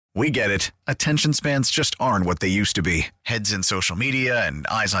We get it. Attention spans just aren't what they used to be. Heads in social media and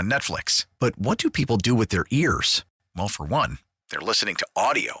eyes on Netflix. But what do people do with their ears? Well, for one, they're listening to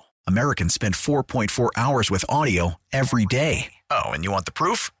audio. Americans spend 4.4 hours with audio every day. Oh, and you want the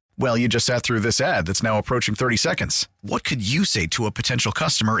proof? Well, you just sat through this ad that's now approaching 30 seconds. What could you say to a potential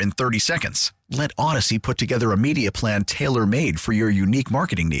customer in 30 seconds? Let Odyssey put together a media plan tailor-made for your unique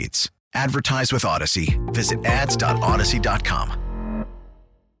marketing needs. Advertise with Odyssey. Visit ads.odyssey.com.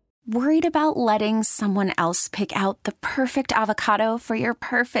 Worried about letting someone else pick out the perfect avocado for your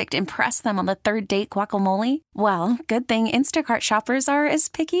perfect impress them on the third date guacamole? Well, good thing Instacart shoppers are as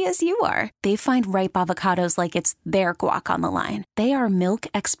picky as you are. They find ripe avocados like it's their guac on the line. They are milk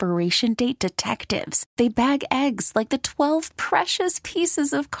expiration date detectives. They bag eggs like the 12 precious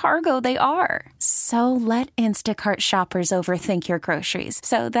pieces of cargo they are. So let Instacart shoppers overthink your groceries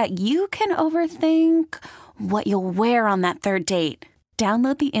so that you can overthink what you'll wear on that third date.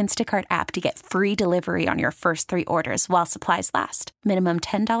 Download the Instacart app to get free delivery on your first 3 orders while supplies last. Minimum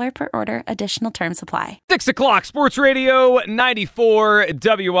 $10 per order. Additional terms apply. 6 o'clock, Sports Radio 94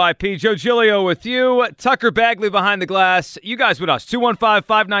 WIP. Joe Giglio with you. Tucker Bagley behind the glass. You guys with us.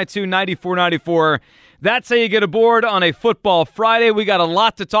 215-592-9494. That's how you get aboard on a football Friday. We got a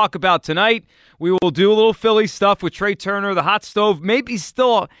lot to talk about tonight. We will do a little Philly stuff with Trey Turner. The hot stove may be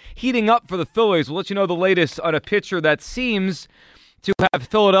still heating up for the Phillies. We'll let you know the latest on a pitcher that seems to have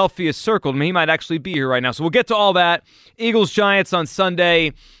Philadelphia circled. I mean, he might actually be here right now. So we'll get to all that. Eagles-Giants on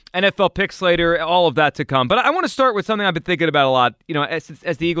Sunday, NFL picks later, all of that to come. But I want to start with something I've been thinking about a lot,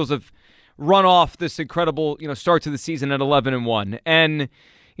 as the Eagles have run off this incredible, start to the season at 11-1. And,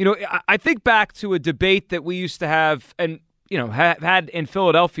 I think back to a debate that we used to have and, have had in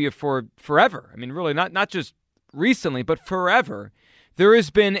Philadelphia for forever. I mean, really, not just recently, but forever. There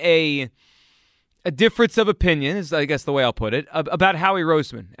has been a difference of opinion, is I guess the way I'll put it, about Howie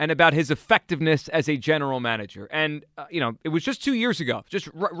Roseman and about his effectiveness as a general manager. And, it was just 2 years ago, just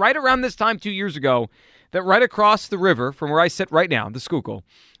right around this time 2 years ago, that right across the river from where I sit right now, the Schuylkill,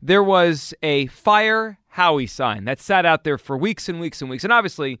 there was a Fire Howie sign that sat out there for weeks and weeks and weeks. And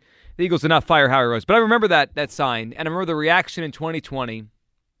obviously, the Eagles did not fire Howie Roseman. But I remember that sign, and I remember the reaction in 2020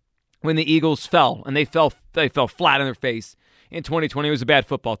 when the Eagles fell, and they fell flat on their face. In 2020, it was a bad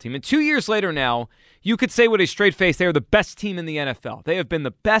football team. And 2 years later now, you could say with a straight face, they are the best team in the NFL. They have been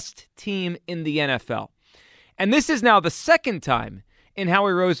the best team in the NFL. And this is now the second time in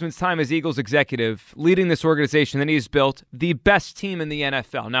Howie Roseman's time as Eagles executive, leading this organization, that he's built the best team in the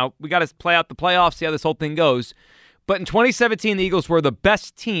NFL. Now, we got to play out the playoffs, see how this whole thing goes. But in 2017, the Eagles were the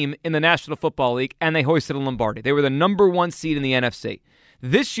best team in the National Football League, and they hoisted a Lombardi. They were the number 1 seed in the NFC.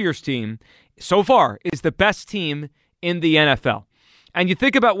 This year's team, so far, is the best team in the NFL. And you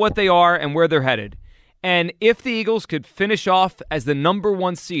think about what they are and where they're headed. And if the Eagles could finish off as the number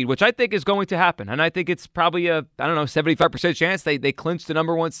 1 seed, which I think is going to happen, and I think it's probably 75% chance they clinch the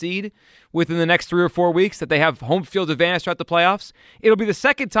number 1 seed within the next 3 or 4 weeks, that they have home field advantage throughout the playoffs. It'll be the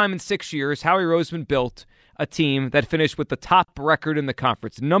second time in 6 years Howie Roseman built a team that finished with the top record in the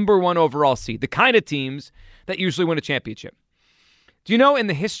conference, number 1 overall seed, the kind of teams that usually win a championship. Do you know, in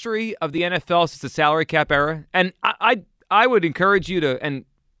the history of the NFL since the salary cap era, and I would encourage you to, and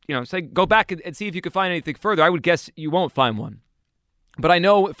say go back and see if you can find anything further. I would guess you won't find one. But I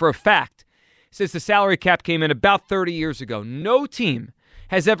know for a fact, since the salary cap came in about 30 years ago, no team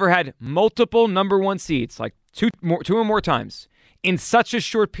has ever had multiple number 1 seeds, like two or more times, in such a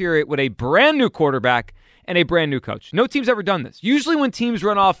short period with a brand new quarterback and a brand new coach. No team's ever done this. Usually when teams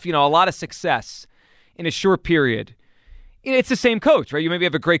run off, a lot of success in a short period, it's the same coach, right? You maybe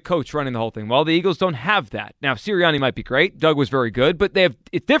have a great coach running the whole thing. Well, the Eagles don't have that. Now, Sirianni might be great. Doug was very good, but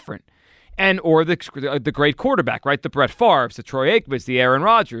it's different. Or the great quarterback, right? The Brett Favres, the Troy Aikmans, the Aaron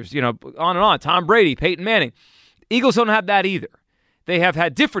Rodgers, on and on. Tom Brady, Peyton Manning. Eagles don't have that either. They have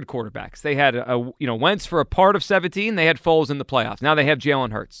had different quarterbacks. They had Wentz for a part of 17. They had Foles in the playoffs. Now they have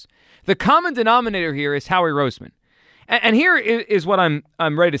Jalen Hurts. The common denominator here is Howie Roseman. And here is what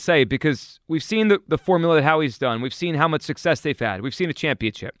I'm ready to say, because we've seen the formula that Howie's done. We've seen how much success they've had. We've seen a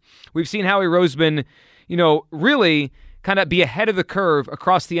championship. We've seen Howie Roseman, really kind of be ahead of the curve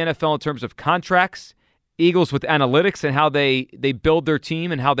across the NFL in terms of contracts, Eagles with analytics and how they build their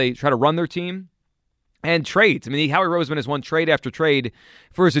team and how they try to run their team, and trades. I mean, Howie Roseman has won trade after trade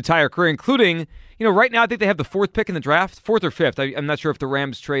for his entire career, including, right now I think they have the 4th pick in the draft, 4th or 5th. I'm not sure if the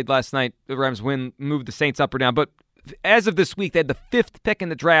Rams trade last night, the Rams win, moved the Saints up or down, but as of this week, they had the 5th pick in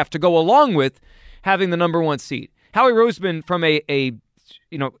the draft to go along with having the number 1 seed. Howie Roseman, from a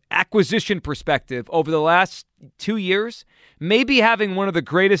acquisition perspective over the last 2 years, maybe having one of the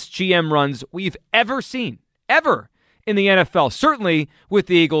greatest GM runs we've ever seen, ever, in the NFL, certainly with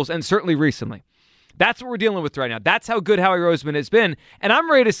the Eagles and certainly recently. That's what we're dealing with right now. That's how good Howie Roseman has been. And I'm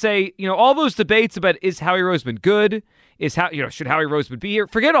ready to say, all those debates about is Howie Roseman good? Should Howie Roseman be here?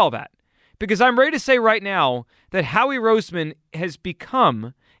 Forget all that. Because I'm ready to say right now that Howie Roseman has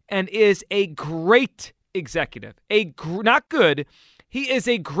become and is a great executive. Not good. He is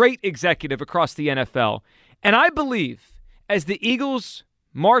a great executive across the NFL. And I believe as the Eagles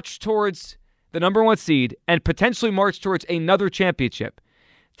march towards the number one seed and potentially march towards another championship,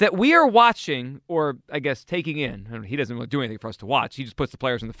 that we are watching, or I guess taking in, he doesn't really do anything for us to watch. He just puts the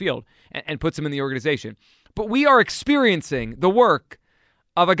players on the field and puts them in the organization. But we are experiencing the work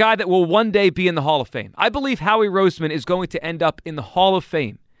of a guy that will one day be in the Hall of Fame. I believe Howie Roseman is going to end up in the Hall of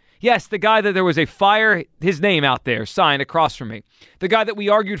Fame. Yes, the guy that there was a fire, his name out there, signed across from me. The guy that we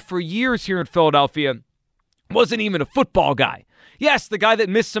argued for years here in Philadelphia wasn't even a football guy. Yes, the guy that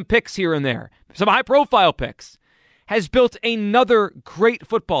missed some picks here and there, some high-profile picks, has built another great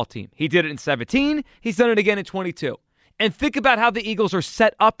football team. He did it in 17. He's done it again in 22. And think about how the Eagles are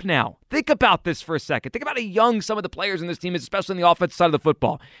set up now. Think about this for a second. Think about how young some of the players in this team is, especially on the offensive side of the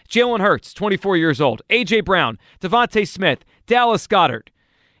football. Jalen Hurts, 24 years old. A.J. Brown, Devontae Smith, Dallas Goedert.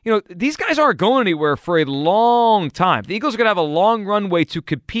 These guys aren't going anywhere for a long time. The Eagles are going to have a long runway to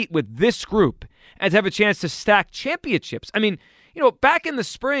compete with this group and to have a chance to stack championships. I mean, back in the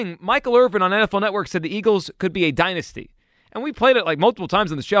spring, Michael Irvin on NFL Network said the Eagles could be a dynasty. And we played it like multiple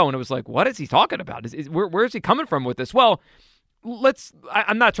times on the show, and it was like, what is he talking about? Where is he coming from with this? Well,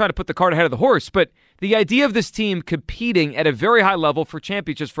 I'm not trying to put the cart ahead of the horse, but the idea of this team competing at a very high level for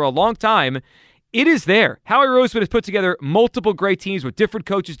championships for a long time, it is there. Howie Roseman has put together multiple great teams with different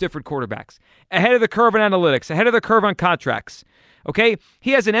coaches, different quarterbacks, ahead of the curve on analytics, ahead of the curve on contracts. Okay?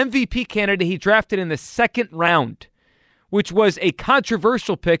 He has an MVP candidate he drafted in the second round, which was a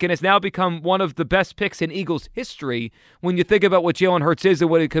controversial pick and has now become one of the best picks in Eagles history when you think about what Jalen Hurts is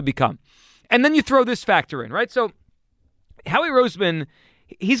and what it could become. And then you throw this factor in, right? So Howie Roseman,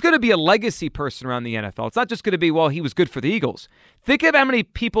 he's going to be a legacy person around the NFL. It's not just going to be, well, he was good for the Eagles. Think of how many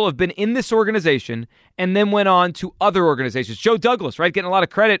people have been in this organization and then went on to other organizations. Joe Douglas, right? Getting a lot of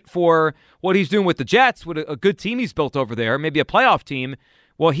credit for what he's doing with the Jets, what a good team he's built over there, maybe a playoff team.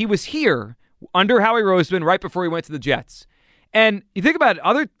 Well, he was here under Howie Roseman right before he went to the Jets. And you think about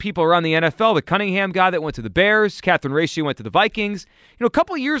other people around the NFL, the Cunningham guy that went to the Bears, Catherine Ratio went to the Vikings. A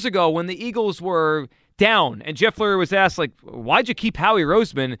couple of years ago when the Eagles were down and Jeff Lurie was asked, why'd you keep Howie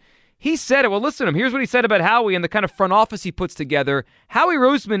Roseman? He said it. Well, listen to him. Here's what he said about Howie and the kind of front office he puts together. Howie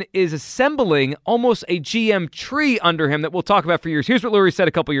Roseman is assembling almost a GM tree under him that we'll talk about for years. Here's what Lurie said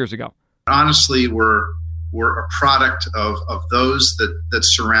a couple years ago. Honestly, we're a product of those that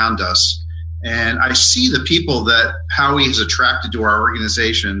surround us. And I see the people that Howie has attracted to our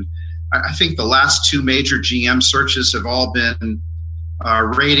organization. I think the last two major GM searches have all been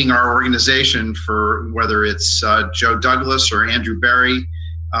rating our organization for whether it's Joe Douglas or Andrew Berry.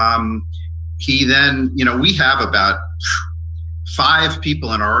 He then, we have about 5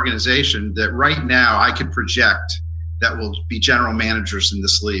 people in our organization that right now I could project that will be general managers in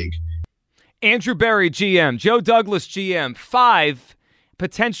this league. Andrew Berry, GM. Joe Douglas, GM. 5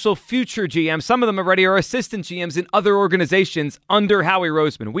 potential future GMs. Some of them already are assistant GMs in other organizations under Howie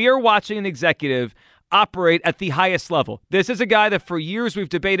Roseman. We are watching an executive operate at the highest level. This is a guy that for years we've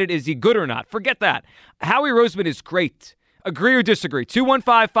debated, is he good or not? Forget that. Howie Roseman is great. Agree or disagree?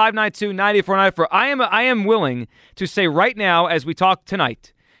 215-592-9494. I am willing to say right now, as we talk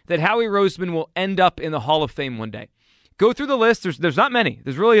tonight, that Howie Roseman will end up in the Hall of Fame one day. Go through the list. There's not many.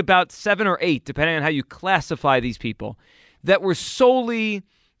 There's really about 7 or 8, depending on how you classify these people, that were solely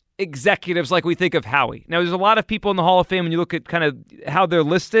executives like we think of Howie. Now, there's a lot of people in the Hall of Fame when you look at kind of how they're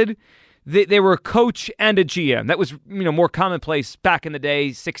listed. They were a coach and a GM. That was more commonplace back in the day,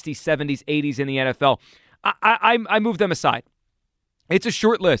 60s, 70s, 80s in the NFL. I moved them aside. It's a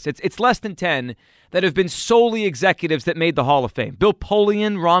short list. It's less than 10 that have been solely executives that made the Hall of Fame. Bill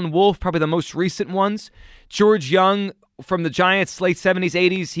Polian, Ron Wolf, probably the most recent ones. George Young from the Giants, late 70s,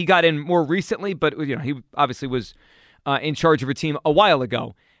 80s. He got in more recently, but he obviously was in charge of a team a while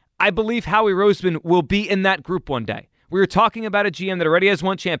ago. I believe Howie Roseman will be in that group one day. We were talking about a GM that already has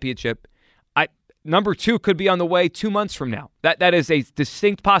one championship. Number 2 could be on the way 2 months from now. That is a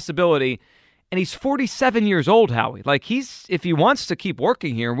distinct possibility. And he's 47 years old, Howie. If he wants to keep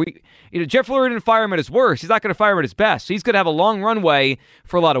working here, Jeff Lurie didn't fire him at his worst. He's not going to fire him at his best. So he's going to have a long runway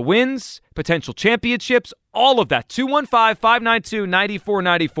for a lot of wins, potential championships, all of that.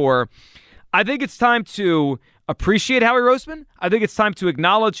 215-592-9494. I think it's time to appreciate Howie Roseman. I think it's time to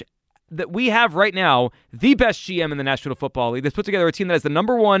acknowledge that we have right now the best GM in the National Football League that's put together a team that has the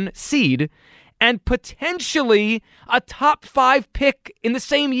number 1 seed and potentially a top 5 pick in the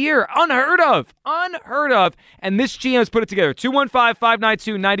same year. Unheard of. And this GM's put it together.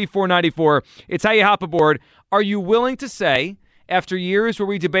 215-592-9494. It's how you hop aboard. Are you willing to say, after years where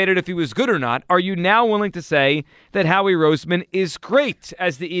we debated if he was good or not, are you now willing to say that Howie Roseman is great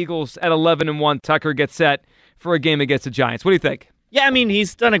as the Eagles at 11-1 Tucker gets set for a game against the Giants? What do you think? Yeah, I mean,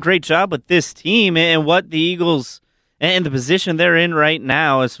 he's done a great job with this team and what the Eagles and the position they're in right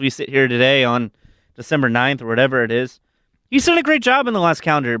now as we sit here today on December 9th or whatever it is. He's done a great job in the last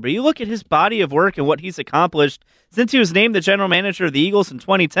calendar year, but you look at his body of work and what he's accomplished since he was named the general manager of the Eagles in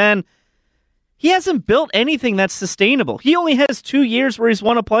 2010. He hasn't built anything that's sustainable. He only has 2 years where he's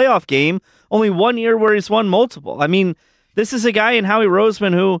won a playoff game, only 1 year where he's won multiple. I mean, this is a guy in Howie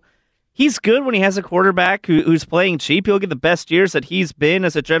Roseman who he's good when he has a quarterback who's playing cheap. He'll get the best years that he's been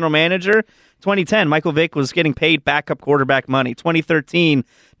as a general manager. 2010, Michael Vick was getting paid backup quarterback money. 2013,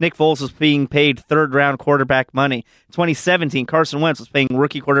 Nick Foles was being paid third-round quarterback money. 2017, Carson Wentz was paying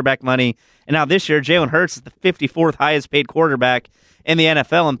rookie quarterback money. And now this year, Jalen Hurts is the 54th highest-paid quarterback in the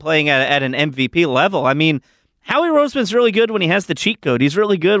NFL and playing at an MVP level. I mean, Howie Roseman's really good when he has the cheat code. He's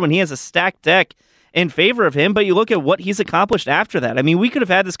really good when he has a stacked deck in favor of him, but you look at what he's accomplished after that. I mean, we could have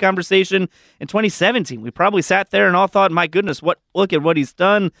had this conversation in 2017. We probably sat there and all thought, my goodness, look at what he's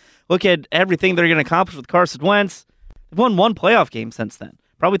done. Look at everything they're going to accomplish with Carson Wentz. They've won 1 playoff game since then.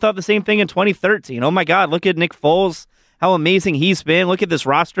 Probably thought the same thing in 2013. Oh my God, look at Nick Foles, how amazing he's been. Look at this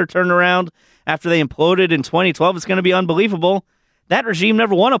roster turnaround after they imploded in 2012. It's going to be unbelievable. That regime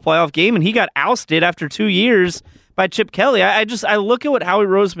never won a playoff game, and he got ousted after 2 years by Chip Kelly. I look at what Howie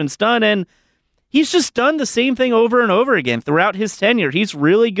Roseman's done, and he's just done the same thing over and over again throughout his tenure. He's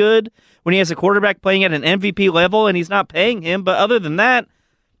really good when he has a quarterback playing at an MVP level, and he's not paying him. But other than that,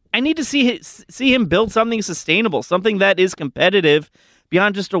 I need to see him build something sustainable, something that is competitive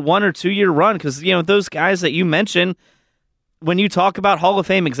beyond just a 1 or 2 year run. Because, you know, those guys that you mentioned, when you talk about Hall of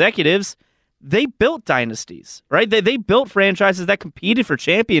Fame executives, they built dynasties, right? They built franchises that competed for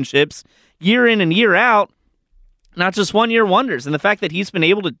championships year in and year out, not just 1 year wonders. And the fact that he's been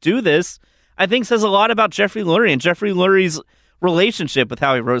able to do this, I think, says a lot about Jeffrey Lurie and Jeffrey Lurie's relationship with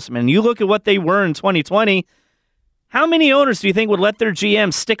Howie Roseman. You look at what they were in 2020. How many owners do you think would let their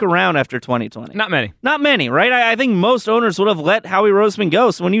GM stick around after 2020? Not many. Not many, right? I think most owners would have let Howie Roseman go.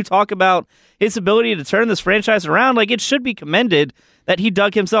 So when you talk about his ability to turn this franchise around, like, it should be commended that he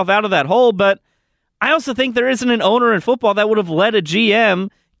dug himself out of that hole. But I also think there isn't an owner in football that would have let a GM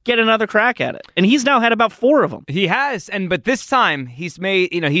get another crack at it. And he's now had about 4 of them. He has, but this time he's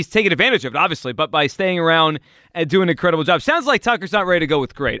taken advantage of it, obviously, but by staying around and doing an incredible job. Sounds like Tucker's not ready to go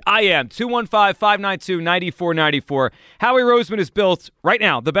with great. I am. 215-592-9494. Howie Roseman is built, right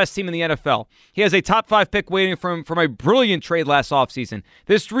now, the best team in the NFL. He has a top 5 pick waiting from a brilliant trade last offseason.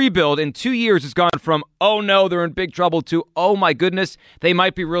 This rebuild in 2 years has gone from, oh no, they're in big trouble, to, oh my goodness, they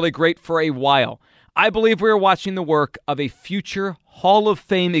might be really great for a while. I believe we are watching the work of a future Hall of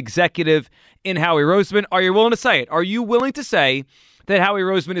Fame executive in Howie Roseman. Are you willing to say it? Are you willing to say that Howie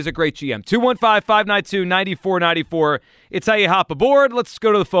Roseman is a great GM? 215-592-9494. It's how you hop aboard. Let's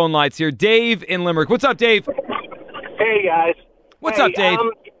go to the phone lines here. Dave in Limerick. What's up, Dave? Hey, guys. What's up, Dave?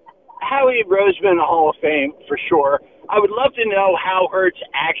 Howie Roseman, Hall of Fame, for sure. I would love to know how Hurts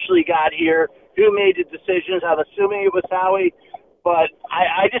actually got here, who made the decisions. I'm assuming it was Howie. But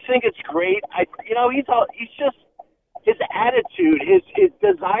I just think it's great. He's just his attitude, his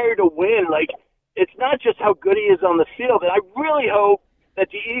desire to win. Like, it's not just how good he is on the field. And I really hope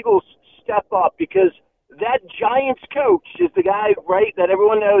that the Eagles step up, because that Giants coach is the guy, right, that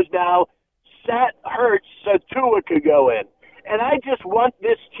everyone knows now sat Hurts so Tua could go in. And I just want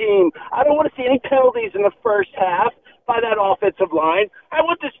this team. I don't want to see any penalties in the first half by that offensive line. I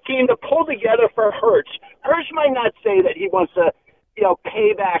want this team to pull together for Hurts. Hurts might not say that he wants to,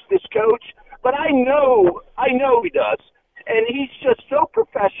 pay back this coach, but I know he does. And he's just so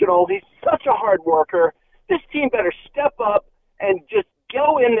professional. He's such a hard worker. This team better step up and just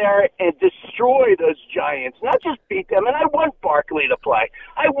go in there and destroy those Giants, not just beat them. And I want Barkley to play.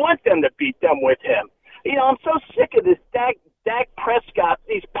 I want them to beat them with him. I'm so sick of this Dak Prescott,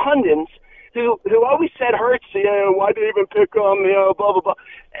 these pundits who always said Hurts, why did they even pick him, blah, blah, blah.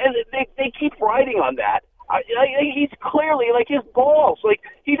 And they keep writing on that. He's clearly, like, his balls, like,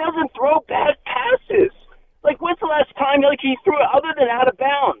 he doesn't throw bad passes. Like, when's the last time, he threw it other than out of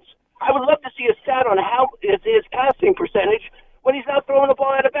bounds? I would love to see a stat on how is his passing percentage when he's not throwing the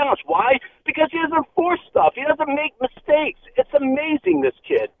ball out of bounds. Why? Because he doesn't force stuff. He doesn't make mistakes. It's amazing. missing this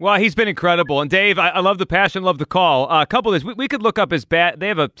kid. Well, he's been incredible. And Dave, I love the passion, love the call. A couple of this, we could look up his bad. They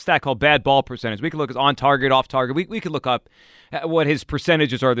have a stat called bad ball percentage. We could look at on target, off target. We could look up what his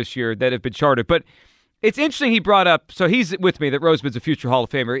percentages are this year that have been charted. But it's interesting he brought up, so he's with me, that Roseman's a future Hall of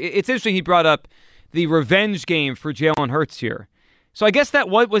Famer. It's interesting he brought up the revenge game for Jalen Hurts here. So I guess that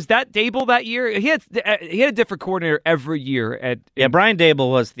was that Dable that year? He had a different coordinator every year. Brian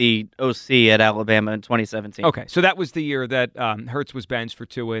Dable was the OC at Alabama in 2017. Okay, so that was the year that Hurts was benched for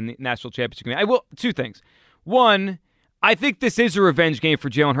Tua in the national championship game. Two things. One, I think this is a revenge game for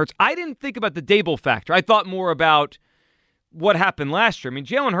Jalen Hurts. I didn't think about the Dable factor. I thought more about what happened last year. I mean,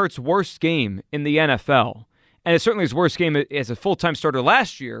 Jalen Hurts' worst game in the NFL, and it's certainly his worst game as a full-time starter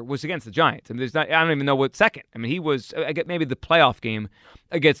last year, was against the Giants. I mean, I don't even know what second. I mean, he was, I get maybe the playoff game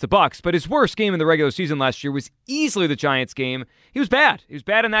against the Bucs, but his worst game in the regular season last year was easily the Giants game. He was bad. He was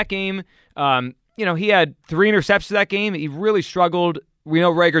bad in that game. He had 3 interceptions that game. He really struggled. We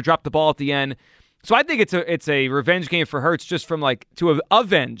know Rager dropped the ball at the end. So I think it's a revenge game for Hurts, just from to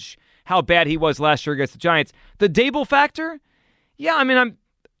avenge how bad he was last year against the Giants. The Dable factor, yeah, I mean,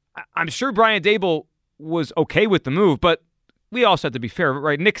 I'm sure Brian Dable was okay with the move, but we also have to be fair,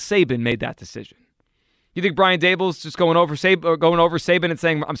 right? Nick Saban made that decision. You think Brian Dable's just going over Saban and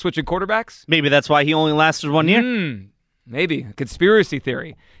saying, I'm switching quarterbacks? Maybe that's why he only lasted 1 year. Maybe. A conspiracy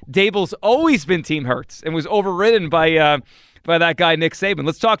theory. Dable's always been Team Hurts and was overridden by that guy, Nick Saban.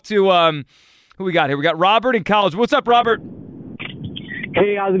 Let's talk to who we got here. We got Robert in college. What's up, Robert?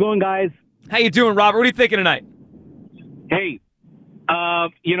 Hey, how's it going, guys? How you doing, Robert? What are you thinking tonight? Hey, I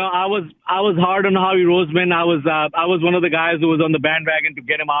was hard on Howie Roseman. I was one of the guys who was on the bandwagon to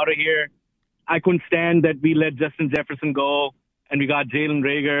get him out of here. I couldn't stand that we let Justin Jefferson go and we got Jalen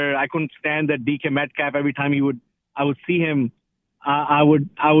Reagor. I couldn't stand that DK Metcalf. Every time I would see him, I would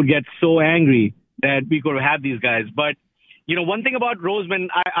get so angry that we could have had these guys. But one thing about Roseman,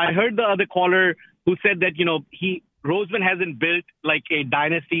 I heard the other caller who said that Roseman hasn't built like a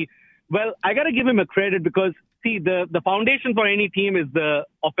dynasty. Well, I got to give him a credit because, see, the foundation for any team is the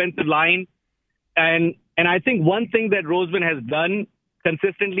offensive line. And I think one thing that Roseman has done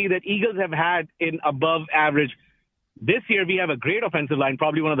consistently that Eagles have had in above average. This year, we have a great offensive line,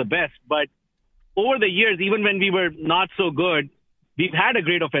 probably one of the best. But over the years, even when we were not so good, we've had a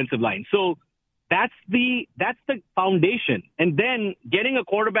great offensive line. So that's the foundation. And then getting a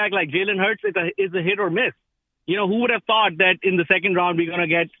quarterback like Jalen Hurts is a hit or miss. Who would have thought that in the second round we're going to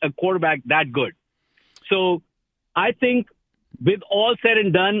get a quarterback that good? So I think with all said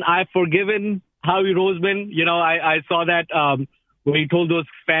and done, I've forgiven Howie Roseman. I saw that where he told those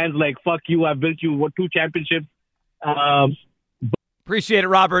fans, like, fuck you, I've built you 2 championships. Appreciate it,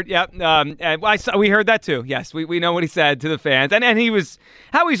 Robert. Yep. We heard that too. Yes, we know what he said to the fans. And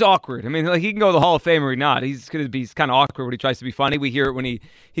Howie's awkward. I mean, he can go to the Hall of Fame or not. He's going to be kind of awkward when he tries to be funny. We hear it when he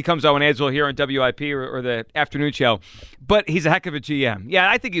comes on Angelo here on WIP or the afternoon show. But he's a heck of a GM. Yeah,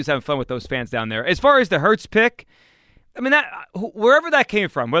 I think he was having fun with those fans down there. As far as the Hurts pick, I mean, wherever that came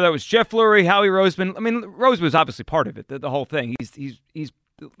from, whether it was Jeff Lurie, Howie Roseman, I mean, Roseman was obviously part of it, the whole thing.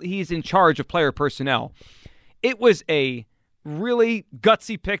 He's in charge of player personnel. It was a really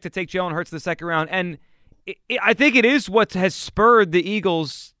gutsy pick to take Jalen Hurts in the second round, and I think it is what has spurred the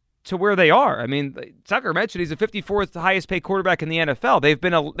Eagles to where they are. I mean, Tucker mentioned he's the 54th highest paid quarterback in the NFL.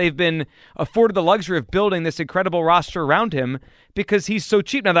 They've been afforded the luxury of building this incredible roster around him because he's so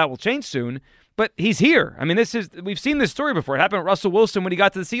cheap. Now that will change soon, but he's here. I mean, we've seen this story before. It happened with Russell Wilson when he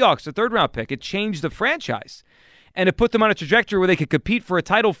got to the Seahawks, the 3rd round pick. It changed the franchise. And it put them on a trajectory where they could compete for a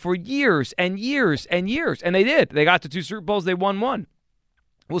title for years and years and years. And they did. They got to 2 Super Bowls. They won 1.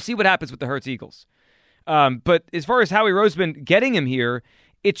 We'll see what happens with the Hurts Eagles. But as far as Howie Roseman getting him here,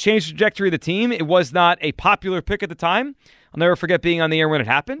 it changed the trajectory of the team. It was not a popular pick at the time. I'll never forget being on the air when it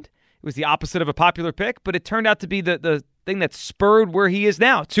happened. It was the opposite of a popular pick, but it turned out to be the thing that spurred where he is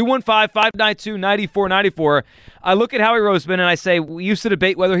now. 215-592-9494. I look at Howie Roseman and I say, we used to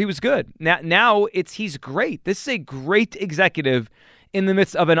debate whether he was good. Now he's great. This is a great executive in the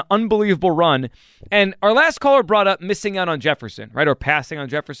midst of an unbelievable run. And our last caller brought up missing out on Jefferson, right? Or passing on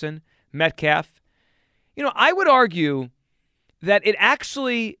Jefferson, Metcalf. I would argue that it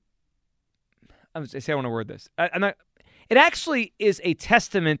actually, I want to word this. It actually is a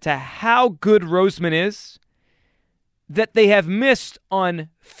testament to how good Roseman is that they have missed on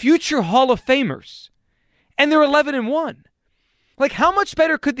future Hall of Famers, and they're 11-1. Like, how much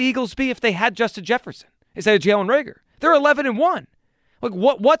better could the Eagles be if they had Justin Jefferson instead of Jalen Reagor? They're 11-1. Like,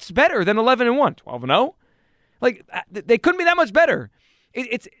 what's better than 11-1? 12-0? Like, they couldn't be that much better.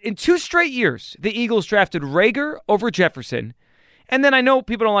 It's in 2 straight years the Eagles drafted Reagor over Jefferson, And then I know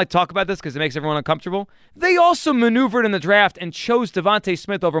people don't like to talk about this because it makes everyone uncomfortable. They also maneuvered in the draft and chose Devontae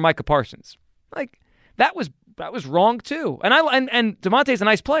Smith over Micah Parsons. Like, that was wrong too. And Devontae's a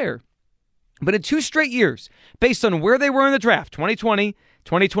nice player. But in 2 straight years, based on where they were in the draft, 2020,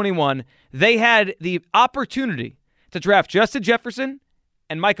 2021, they had the opportunity to draft Justin Jefferson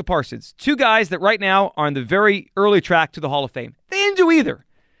and Micah Parsons, 2 guys that right now are on the very early track to the Hall of Fame. They didn't do either.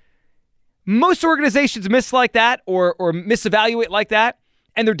 Most organizations miss like that or misevaluate like that,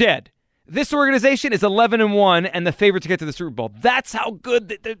 and they're dead. This organization is 11-1 and the favorite to get to the Super Bowl. That's how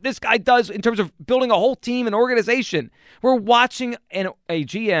good this guy does in terms of building a whole team and organization. We're watching a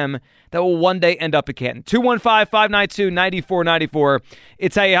GM that will one day end up at Canton. 215-592-9494.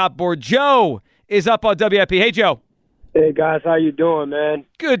 It's How You Hop Board. Joe is up on WIP. Hey, Joe. Hey, guys. How you doing, man?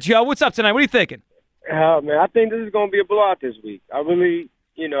 Good, Joe. What's up tonight? What are you thinking? Man, I think this is going to be a blowout this week. I really,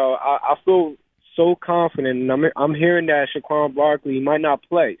 I feel so confident, and I'm hearing that Saquon Barkley might not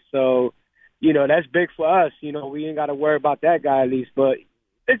play. So, that's big for us. We ain't got to worry about that guy at least. But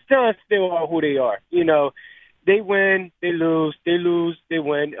it's John still are who they are. They win, they lose, they lose, they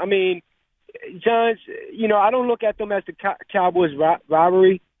win. I mean, Giants, I don't look at them as the Cowboys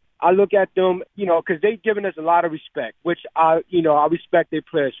rivalry. I look at them, because they've given us a lot of respect, which I respect their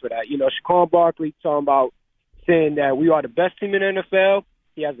players for that. Saquon Barkley talking about saying that we are the best team in the NFL.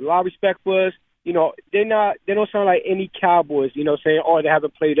 He has a lot of respect for us. They don't sound like any Cowboys, saying, oh, they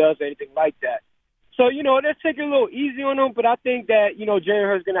haven't played us or anything like that. So, let's take it a little easy on them, but I think that, Jalen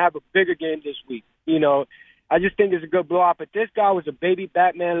Hurts is going to have a bigger game this week. I just think it's a good blowout. But this guy was a baby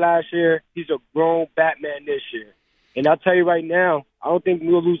Batman last year. He's a grown Batman this year. And I'll tell you right now, I don't think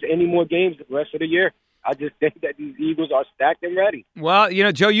we'll lose any more games the rest of the year. I just think that these Eagles are stacked and ready. Well,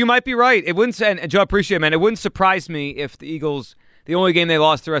 Joe, you might be right. It wouldn't, and Joe, I appreciate it, man. It wouldn't surprise me if the Eagles, the only game they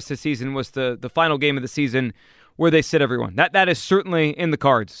lost the rest of the season was the final game of the season where they sit everyone. That is certainly in the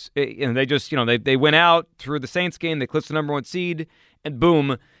cards. They just, they went out through the Saints game, they clinched the number 1 seed, and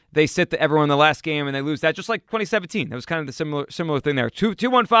boom, they sit everyone in the last game and they lose that, just like 2017. That was kind of the similar thing there.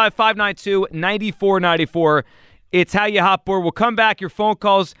 215-592-9494. It's How You Hop Board. We'll come back, your phone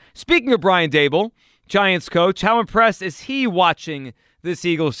calls. Speaking of Brian Daboll, Giants coach, how impressed is he watching this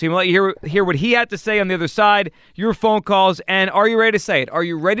Eagles team? We'll let you hear what he had to say on the other side, your phone calls, and are you ready to say it? Are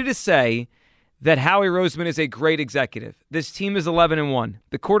you ready to say that Howie Roseman is a great executive? This team is 11-1.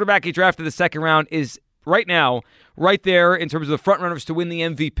 The quarterback he drafted the second round is right now right there in terms of the front runners to win the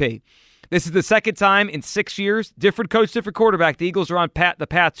MVP. This is the second time in 6 years, different coach, different quarterback, the Eagles are on the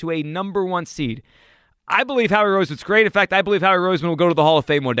path to a number 1 seed. I believe Howie Roseman's great. In fact, I believe Howie Roseman will go to the Hall of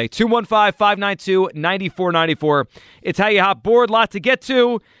Fame one day. 215-592-9494. It's How You Hop Board. Lot to get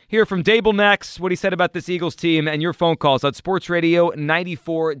to. Hear from Daboll next, what he said about this Eagles team, and your phone calls on Sports Radio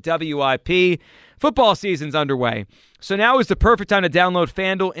 94 WIP. Football season's underway. So now is the perfect time to download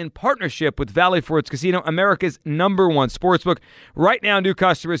FanDuel in partnership with Valley Forge Casino, America's #1 sportsbook. Right now, new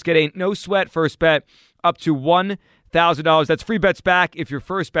customers get a no-sweat first bet up to $1,000. That's free bets back if your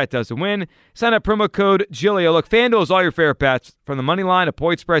first bet doesn't win. Sign up promo code Giglio. Look, FanDuel is all your favorite bets, from the money line to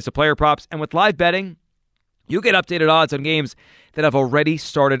point spreads to player props. And with live betting, you get updated odds on games that have already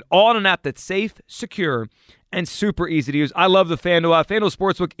started, all on an app that's safe, secure, and super easy to use. I love the FanDuel app. FanDuel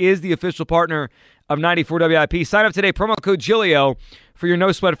Sportsbook is the official partner of 94 WIP. Sign up today, promo code Giglio, for your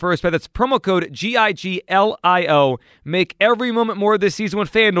no-sweat first bet. That's promo code GIGLIO. Make every moment more this season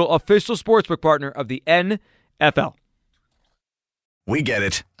with FanDuel, official sportsbook partner of the NFL. We get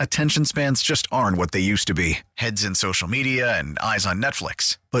it. Attention spans just aren't what they used to be. Heads in social media and eyes on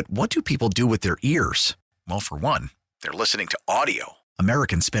Netflix. But what do people do with their ears? Well, for one, they're listening to audio.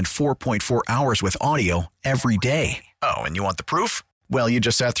 Americans spend 4.4 hours with audio every day. Oh, and you want the proof? Well, you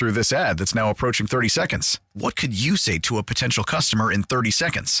just sat through this ad that's now approaching 30 seconds. What could you say to a potential customer in 30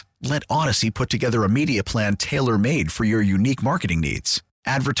 seconds? Let Odyssey put together a media plan tailor-made for your unique marketing needs.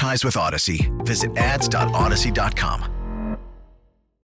 Advertise with Odyssey. Visit ads.odyssey.com.